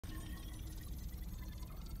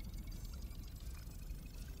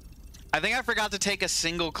I think I forgot to take a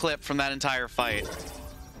single clip from that entire fight.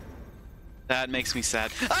 That makes me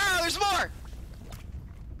sad. Ah, there's more!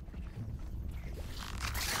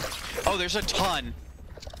 Oh, there's a ton.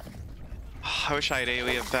 Oh, I wish I had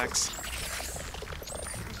AoE effects.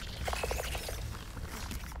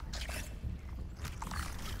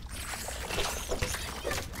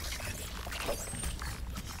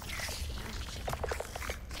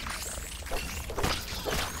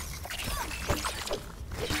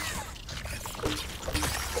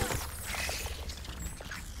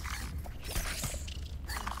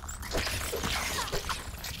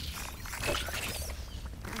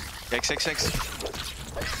 Six.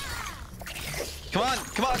 Come on,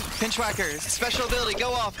 Pinchwhacker. Special ability,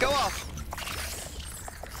 go off.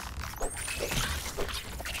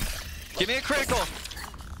 Give me a critical.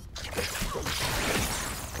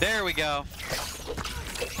 There we go.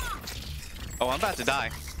 Oh, I'm about to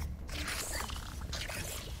die.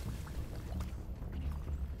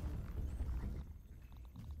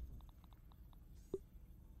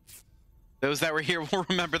 Those that were here will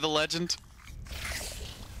remember the legend.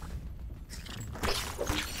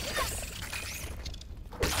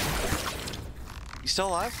 You still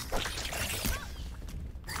alive?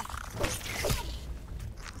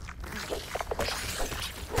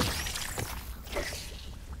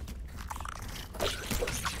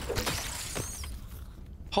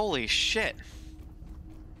 Holy shit.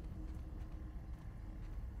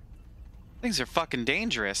 Things are fucking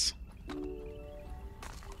dangerous.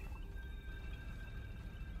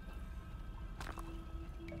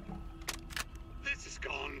 This has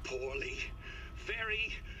gone poorly.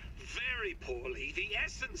 Very, very poorly. The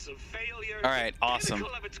essence of failure. All right, awesome.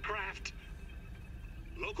 Pinnacle of its craft.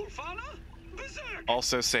 Local fauna? Berserk.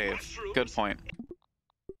 Also save. Mushrooms. Good point.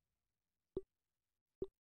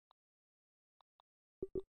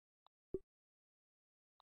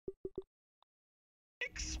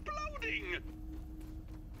 Exploding.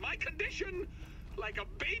 My condition, like a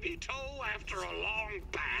baby toe after a long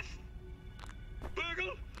bath.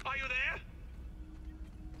 Burgle, are you there?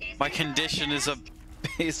 My condition is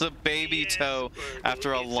a baby toe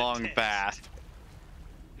after a long bath.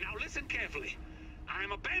 Now listen carefully.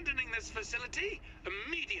 I'm abandoning this facility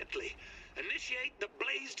immediately. Initiate the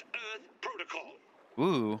Blazed Earth Protocol.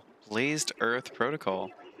 Ooh, Blazed Earth Protocol.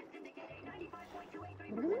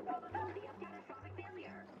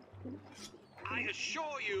 I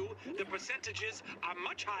assure you the percentages are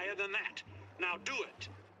much higher than that. Now do it.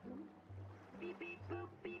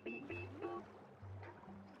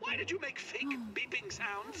 Why did you make fake beeping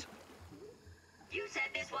sounds? You said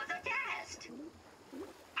this was a test.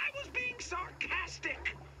 I was being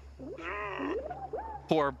sarcastic.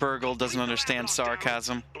 Poor Burgle doesn't understand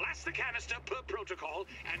sarcasm. Blast the canister per protocol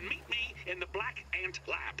and meet me in the Black Ant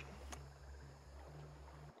Lab.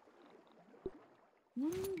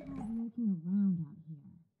 What are you looking around out here?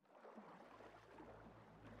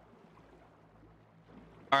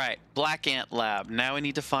 All right, Black Ant Lab. Now we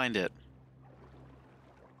need to find it.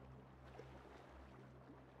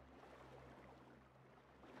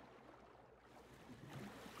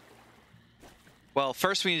 Well,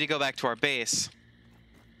 first we need to go back to our base.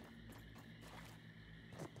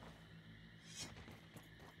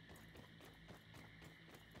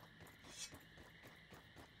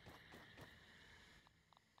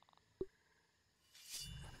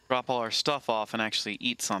 Drop all our stuff off and actually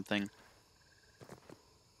eat something.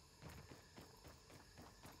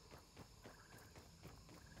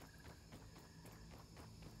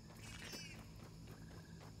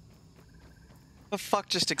 The fuck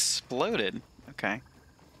just exploded? Okay.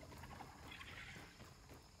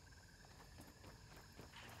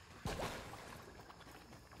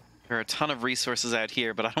 There are a ton of resources out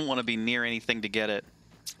here, but I don't want to be near anything to get it.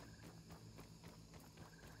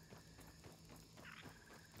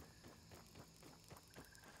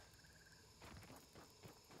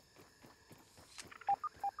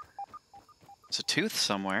 There's a tooth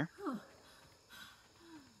somewhere.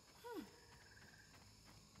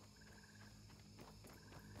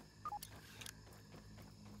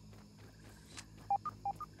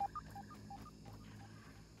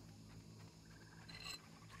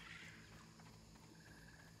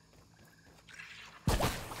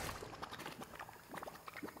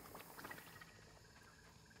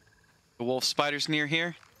 The wolf spider's near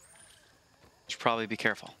here. Should probably be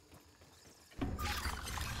careful.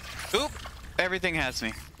 Oop! Everything has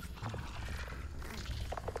me.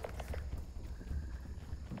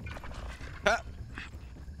 Ah. I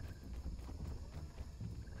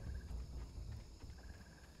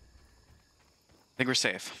think we're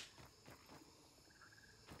safe.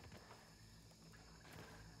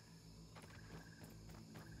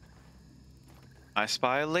 I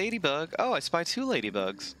spy a ladybug. Oh, I spy 2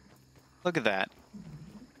 ladybugs. Look at that.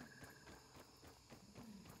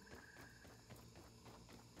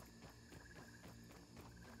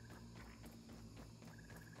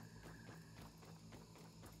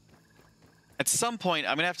 At some point,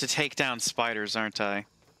 I'm gonna have to take down spiders, aren't I?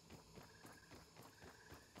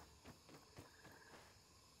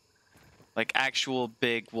 Like actual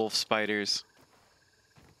big wolf spiders.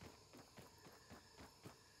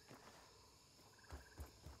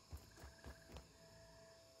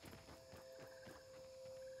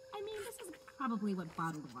 I mean, this is probably what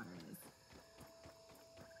bottled water is.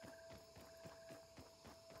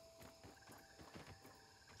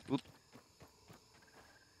 Oop.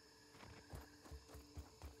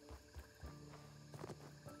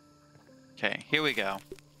 Okay, here we go.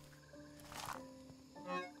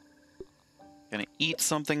 Gonna eat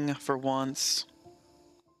something for once.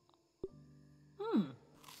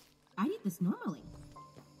 I'd eat this normally.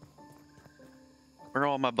 Where are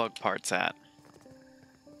all my bug parts at?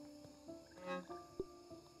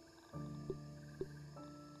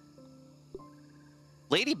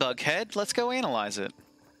 Ladybug head, let's go analyze it.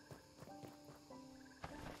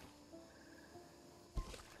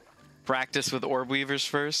 Practice with orb weavers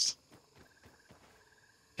first.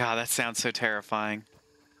 God, that sounds so terrifying.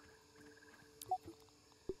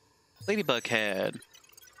 Ladybug head.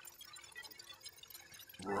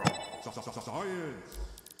 Science.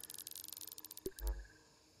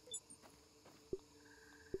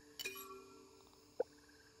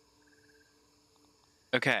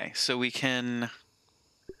 Okay, so we can...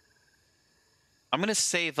 I'm gonna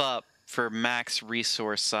save up for max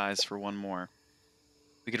resource size for one more.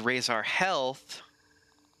 We could raise our health.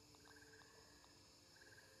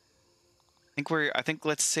 I think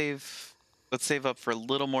let's save up for a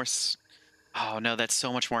little more oh no, that's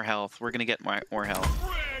so much more health. We're gonna get more health.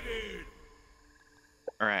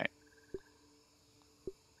 Alright.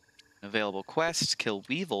 Available quest, kill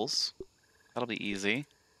weevils. That'll be easy.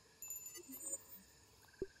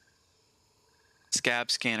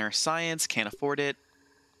 Scab scanner science, can't afford it.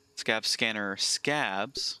 Scab scanner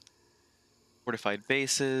scabs. Fortified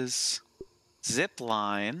bases. Zip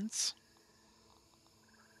lines.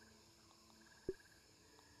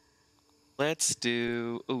 Let's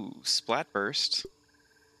do... Ooh, Splat Burst.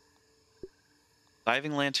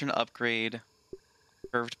 Diving Lantern upgrade.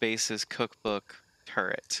 Curved bases, cookbook,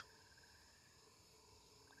 turret.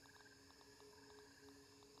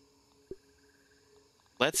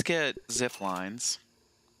 Let's get zip lines.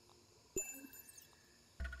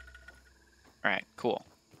 Alright, cool.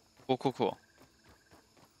 Cool.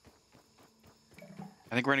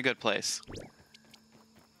 I think we're in a good place.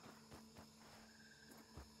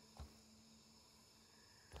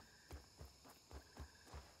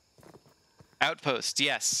 Outpost,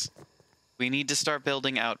 yes. We need to start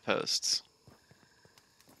building outposts.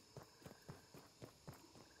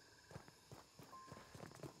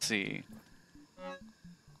 Let's see.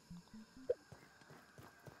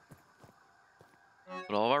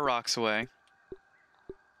 Put all of our rocks away.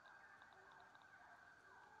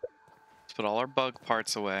 Let's put all our bug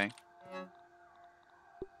parts away.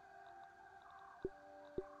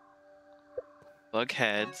 Bug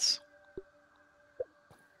heads.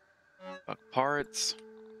 Bug parts.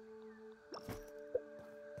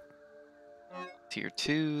 Tier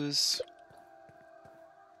 2s.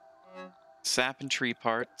 Sap and tree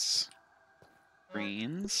parts.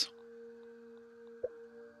 Greens.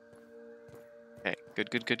 Okay,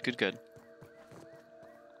 good.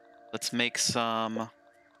 Let's make some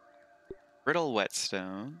brittle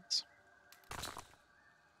whetstones.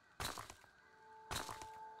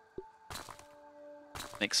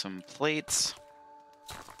 Make some plates.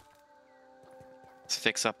 Let's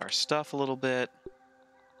fix up our stuff a little bit.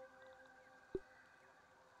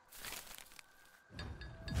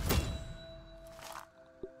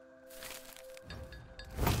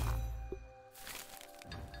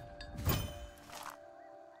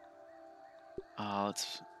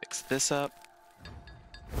 Let's fix this up.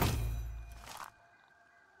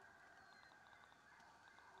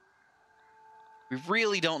 We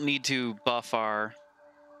really don't need to buff our...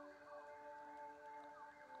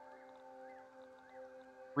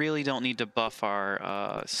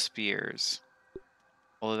 spears.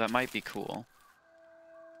 Although that might be cool.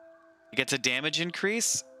 It gets a damage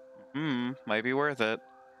increase? Might be worth it.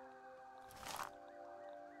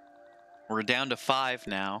 We're down to 5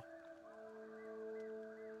 now.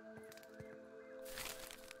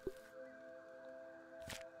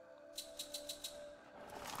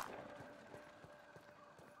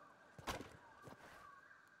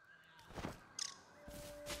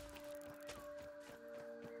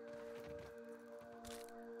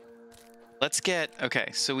 Let's get... Okay,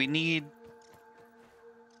 so we need...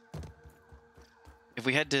 If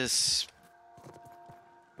we had to...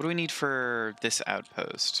 What do we need for this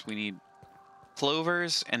outpost? We need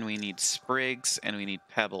clovers, and we need sprigs, and we need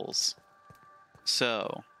pebbles.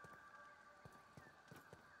 So...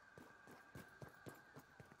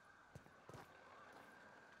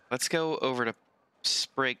 let's go over to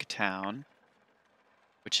Sprig Town,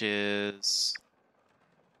 which is...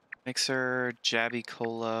 Mixer, Jabby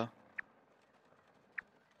Cola.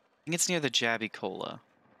 I think it's near the Jabby Cola.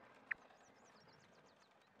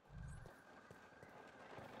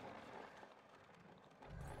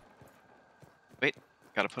 Wait,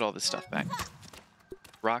 gotta put all this stuff back.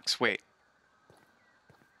 Rocks, wait.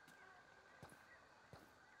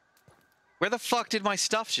 Where the fuck did my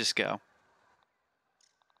stuff just go?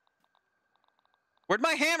 Where'd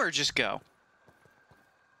my hammer just go?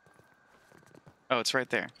 Oh, it's right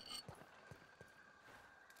there.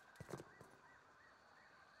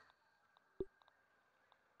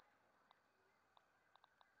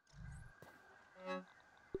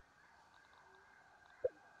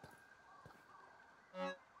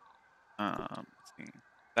 Let's see.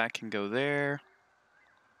 That can go there.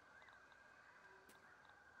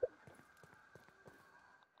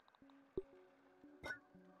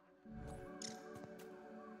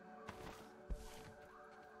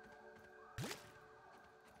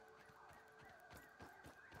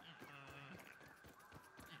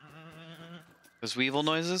 Those Weevil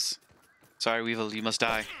noises? Sorry, Weevil, you must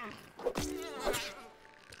die.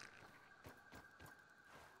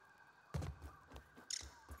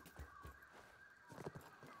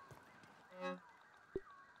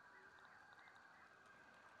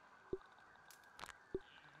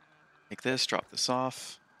 Take this, drop this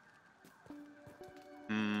off.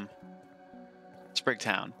 Sprig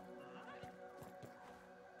Town.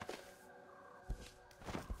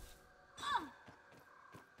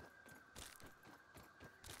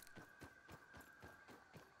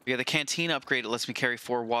 We got the canteen upgrade. It lets me carry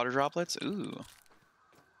 4 water droplets. Ooh.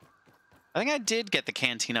 I think I did get the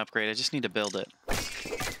canteen upgrade. I just need to build it.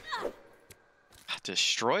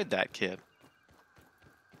 Destroyed that kid.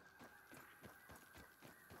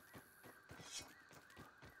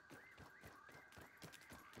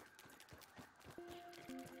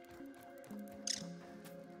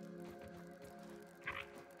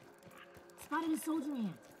 Spotted a soldier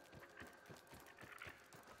ant.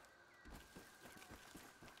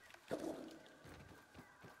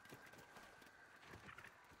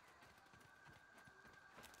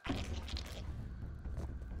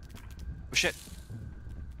 Oh shit.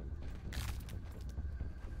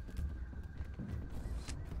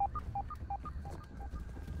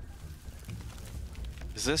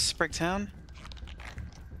 Is this Sprig Town?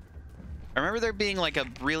 I remember there being like a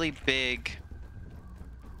really big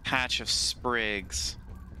patch of sprigs.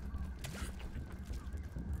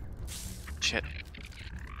 Shit.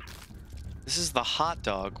 This is the hot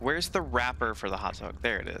dog. Where's the wrapper for the hot dog?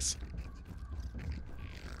 There it is.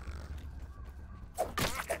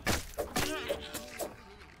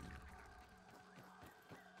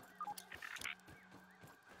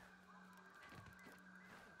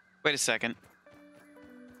 Wait a second.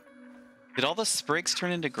 Did all the sprigs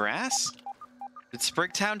turn into grass? Did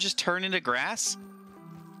Sprigtown just turn into grass?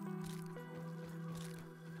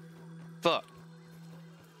 Fuck.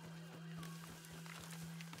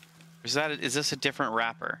 Is this a different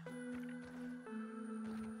wrapper?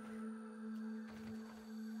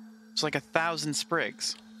 It's like 1,000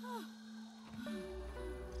 sprigs.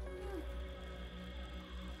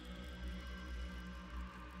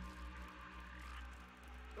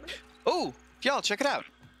 Oh, y'all, check it out.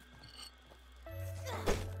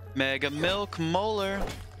 Mega Milk Molar.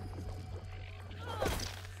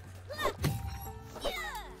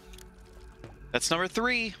 That's number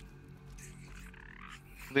 3.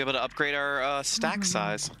 We'll be able to upgrade our stack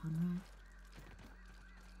size.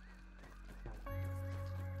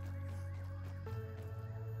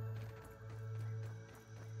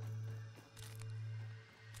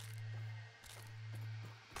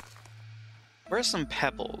 Where's some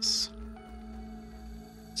pebbles?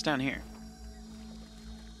 It's down here.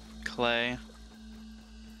 Clay.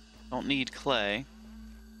 Don't need clay.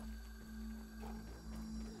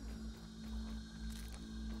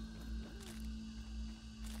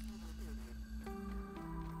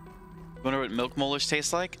 Wonder what milk molars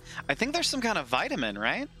taste like? I think there's some kind of vitamin,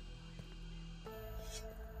 right?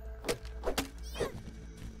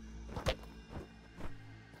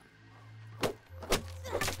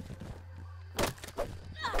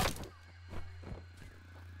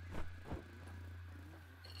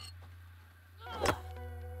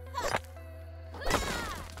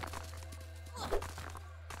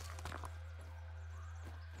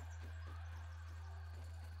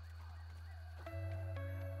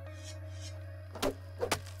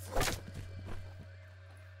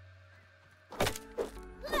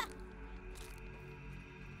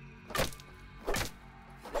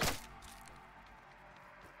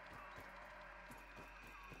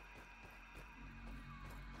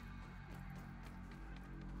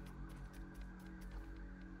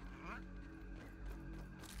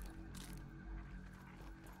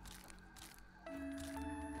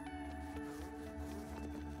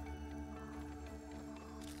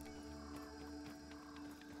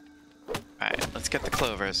 Alright, let's get the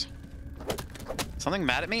clovers. Something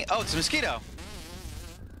mad at me? Oh, it's a mosquito!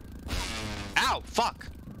 Ow! Fuck!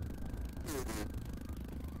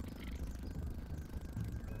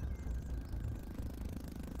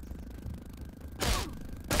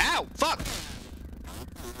 Ow! Fuck! Let's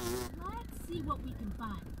see what we can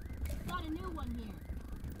find. Got a new one here.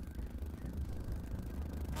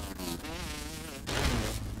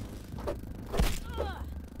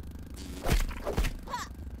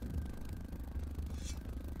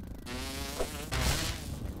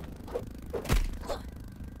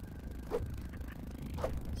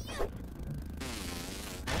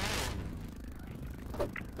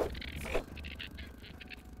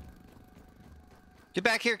 Get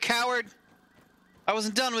back here, coward! I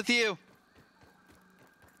wasn't done with you!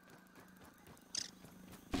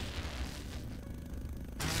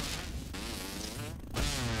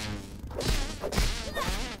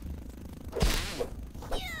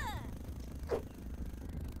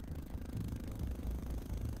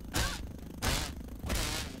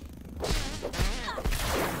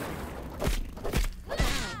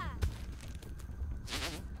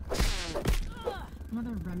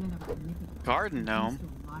 Another remnant of a mythic Garden gnome. to a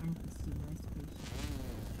modern consumerist creation.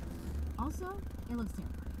 Also, it looks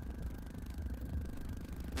terrifying.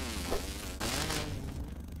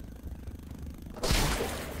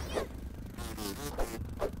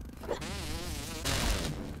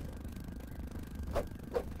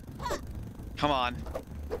 Come on.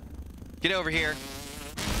 Get over here.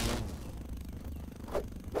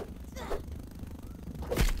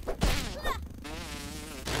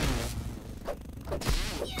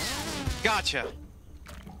 Gotcha.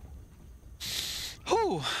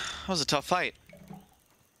 Whew, that was a tough fight.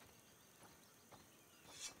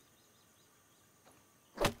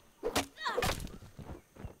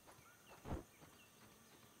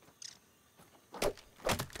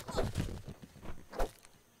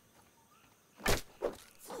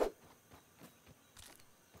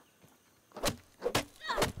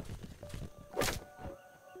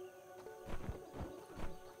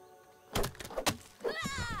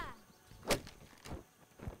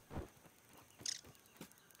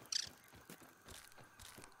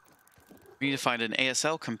 We need to find an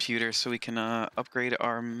ASL computer so we can upgrade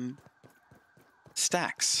our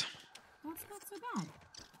stacks. That's not so bad.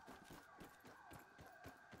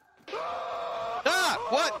 Ah!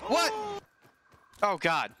 What? What? Oh,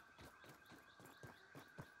 God.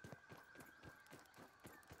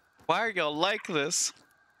 Why are y'all like this?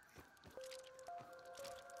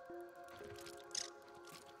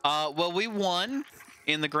 Well, we won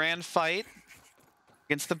in the grand fight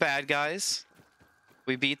against the bad guys.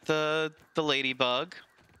 We beat the ladybug.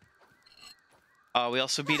 We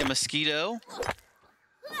also beat a mosquito.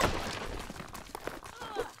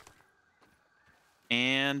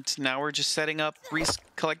 And now we're just setting up,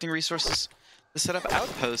 collecting resources to set up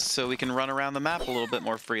outposts so we can run around the map a little bit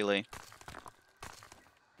more freely.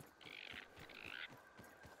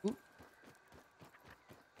 Ooh.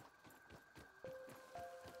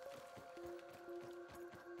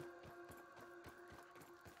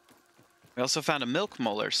 We also found a milk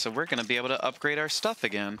molar, so we're going to be able to upgrade our stuff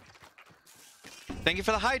again. Thank you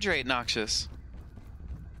for the hydrate, Noxious.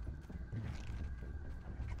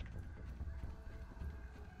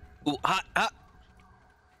 Ooh, hot, hot.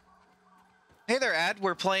 Hey there, Ad.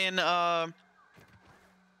 We're playing, what are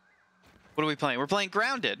we playing? We're playing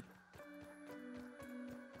Grounded.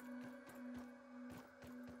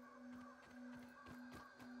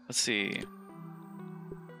 Let's see.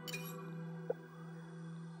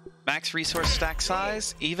 Max resource stack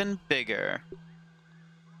size, even bigger.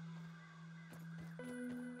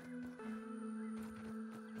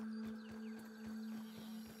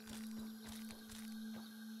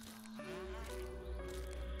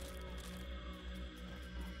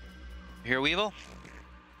 Here, Weevil?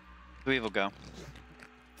 Weevil, go.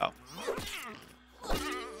 Oh.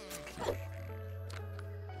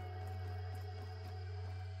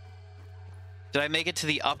 Did I make it to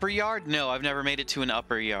the upper yard? No, I've never made it to an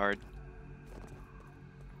upper yard.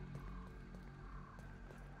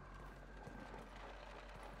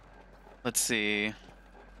 Let's see.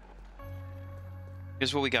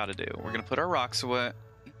 Here's what we gotta do. We're gonna put our rocks away.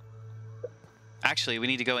 Actually, we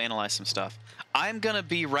need to go analyze some stuff. I'm gonna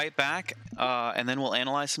be right back, and then we'll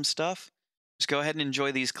analyze some stuff. Just go ahead and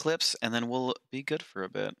enjoy these clips, and then we'll be good for a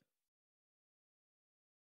bit.